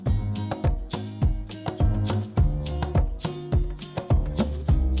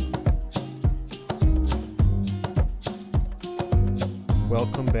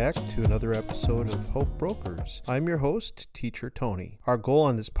Welcome back to another episode of Hope Brokers. I'm your host, Teacher Tony. Our goal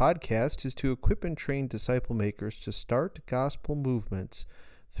on this podcast is to equip and train disciple makers to start gospel movements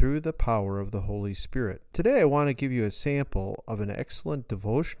through the power of the Holy Spirit. Today I want to give you a sample of an excellent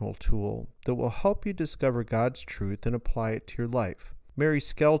devotional tool that will help you discover God's truth and apply it to your life. Mary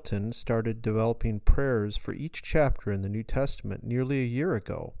Skelton started developing prayers for each chapter in the New Testament nearly a year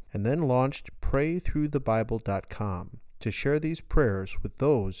ago, and then launched PrayThroughTheBible.com to share these prayers with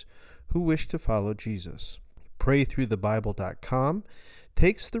those who wish to follow Jesus. PrayThroughTheBible.com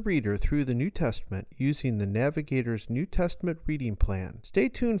takes the reader through the New Testament using the Navigator's New Testament reading plan. Stay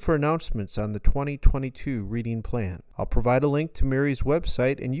tuned for announcements on the 2022 reading plan. I'll provide a link to Mary's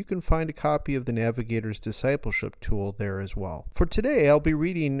website, and you can find a copy of the Navigator's discipleship tool there as well. For today, I'll be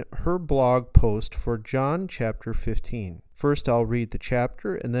reading her blog post for John chapter 15. First, I'll read the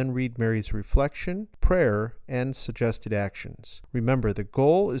chapter and then read Mary's reflection, prayer, and suggested actions. Remember, the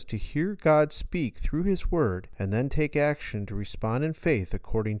goal is to hear God speak through His Word and then take action to respond in faith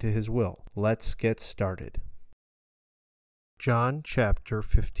according to His will. Let's get started. John chapter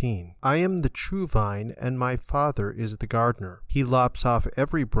 15. I am the true vine, and my Father is the gardener. He lops off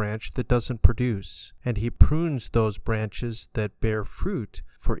every branch that doesn't produce, and He prunes those branches that bear fruit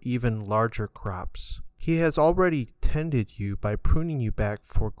for even larger crops. He has already tended you by pruning you back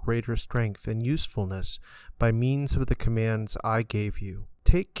for greater strength and usefulness by means of the commands I gave you.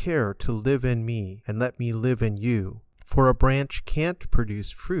 Take care to live in me, and let me live in you. For a branch can't produce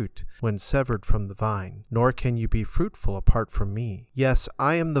fruit when severed from the vine, nor can you be fruitful apart from me. Yes,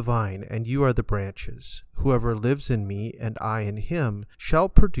 I am the vine, and you are the branches. Whoever lives in me, and I in him, shall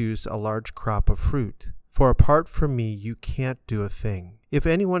produce a large crop of fruit. For apart from me you can't do a thing. If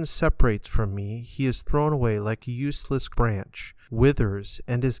anyone separates from me, he is thrown away like a useless branch, withers,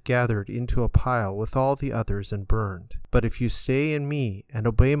 and is gathered into a pile with all the others and burned. But if you stay in me and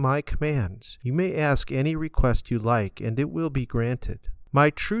obey my commands, you may ask any request you like, and it will be granted. My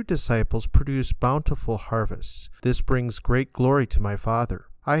true disciples produce bountiful harvests. This brings great glory to my Father.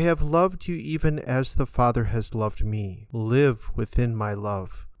 I have loved you even as the Father has loved me. Live within my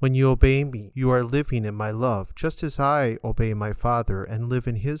love. When you obey me, you are living in my love, just as I obey my Father and live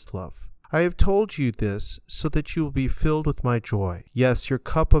in His love. I have told you this so that you will be filled with my joy. Yes, your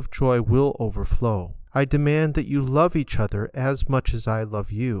cup of joy will overflow. I demand that you love each other as much as I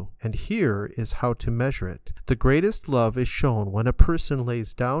love you, and here is how to measure it. The greatest love is shown when a person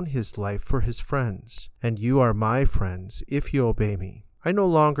lays down his life for his friends, and you are my friends if you obey me. I no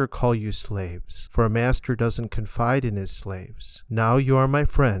longer call you slaves, for a master doesn't confide in his slaves. Now you are my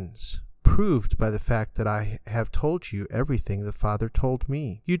friends, proved by the fact that I have told you everything the Father told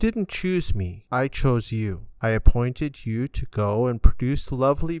me. You didn't choose me, I chose you. I appointed you to go and produce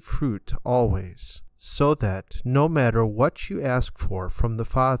lovely fruit always, so that no matter what you ask for from the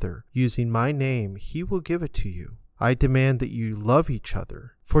Father, using my name, He will give it to you. I demand that you love each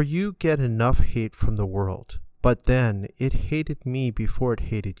other, for you get enough hate from the world. But then it hated me before it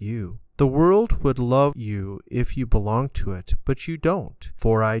hated you. The world would love you if you belonged to it, but you don't,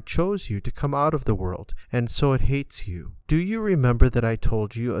 for I chose you to come out of the world, and so it hates you. Do you remember that I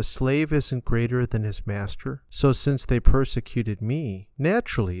told you a slave isn't greater than his master? So since they persecuted me,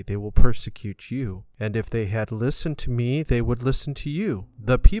 naturally they will persecute you. And if they had listened to me, they would listen to you.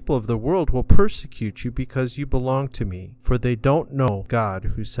 The people of the world will persecute you because you belong to me, for they don't know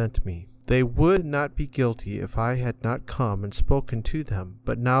God who sent me. They would not be guilty if I had not come and spoken to them,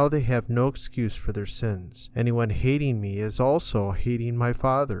 but now they have no excuse for their sins. Anyone hating me is also hating my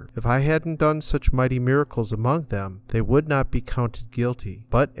Father. If I hadn't done such mighty miracles among them, they would not be counted guilty.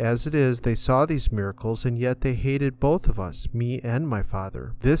 But as it is, they saw these miracles, and yet they hated both of us, me and my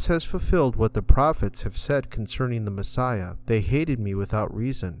Father. This has fulfilled what the prophets have said concerning the Messiah. They hated me without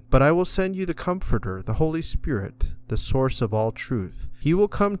reason. But I will send you the Comforter, the Holy Spirit, the source of all truth. He will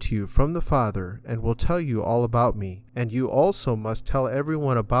come to you from the Father and will tell you all about me. And you also must tell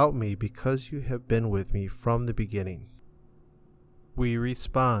everyone about me because you have been with me from the beginning. We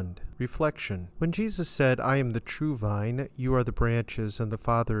respond. Reflection. When Jesus said, I am the true vine, you are the branches, and the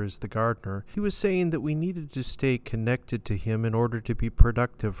Father is the gardener, He was saying that we needed to stay connected to Him in order to be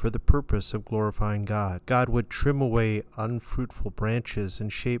productive for the purpose of glorifying God. God would trim away unfruitful branches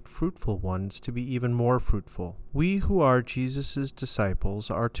and shape fruitful ones to be even more fruitful. We who are Jesus' disciples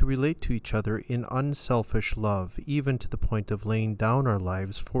are to relate to each other in unselfish love, even to the point of laying down our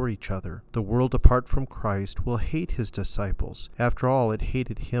lives for each other. The world apart from Christ will hate His disciples. After all, it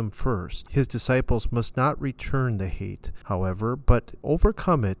hated Him first. His disciples must not return the hate, however, but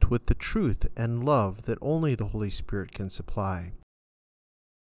overcome it with the truth and love that only the Holy Spirit can supply.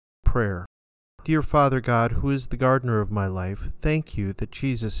 Prayer. Dear Father God, who is the gardener of my life, thank you that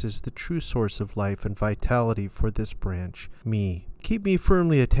Jesus is the true source of life and vitality for this branch, me. Keep me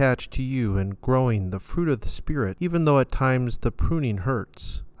firmly attached to you and growing the fruit of the Spirit, even though at times the pruning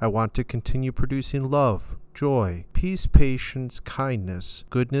hurts. I want to continue producing love, joy, peace, patience, kindness,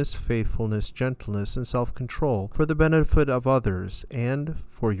 goodness, faithfulness, gentleness, and self-control for the benefit of others and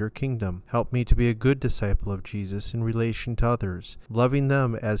for your kingdom. Help me to be a good disciple of Jesus in relation to others, loving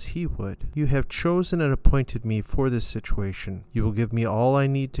them as he would. You have chosen and appointed me for this situation. You will give me all I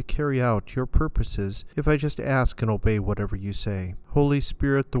need to carry out your purposes if I just ask and obey whatever you say. Holy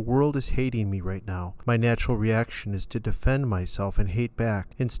Spirit, the world is hating me right now. My natural reaction is to defend myself and hate back.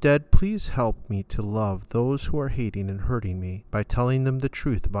 Instead, please help me to love those who are hating and hurting me by telling them the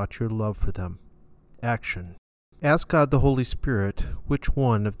truth about your love for them. Action. Ask God the Holy Spirit which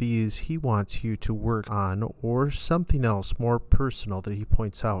one of these He wants you to work on or something else more personal that He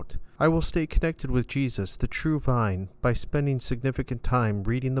points out. I will stay connected with Jesus, the true vine, by spending significant time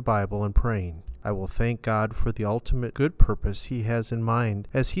reading the Bible and praying. I will thank God for the ultimate good purpose He has in mind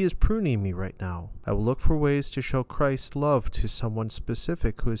as He is pruning me right now. I will look for ways to show Christ's love to someone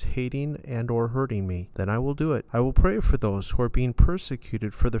specific who is hating and or hurting me. Then I will do it. I will pray for those who are being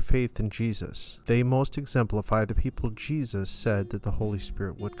persecuted for their faith in Jesus. They most exemplify the people Jesus said that the Holy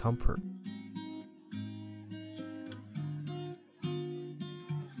Spirit would comfort.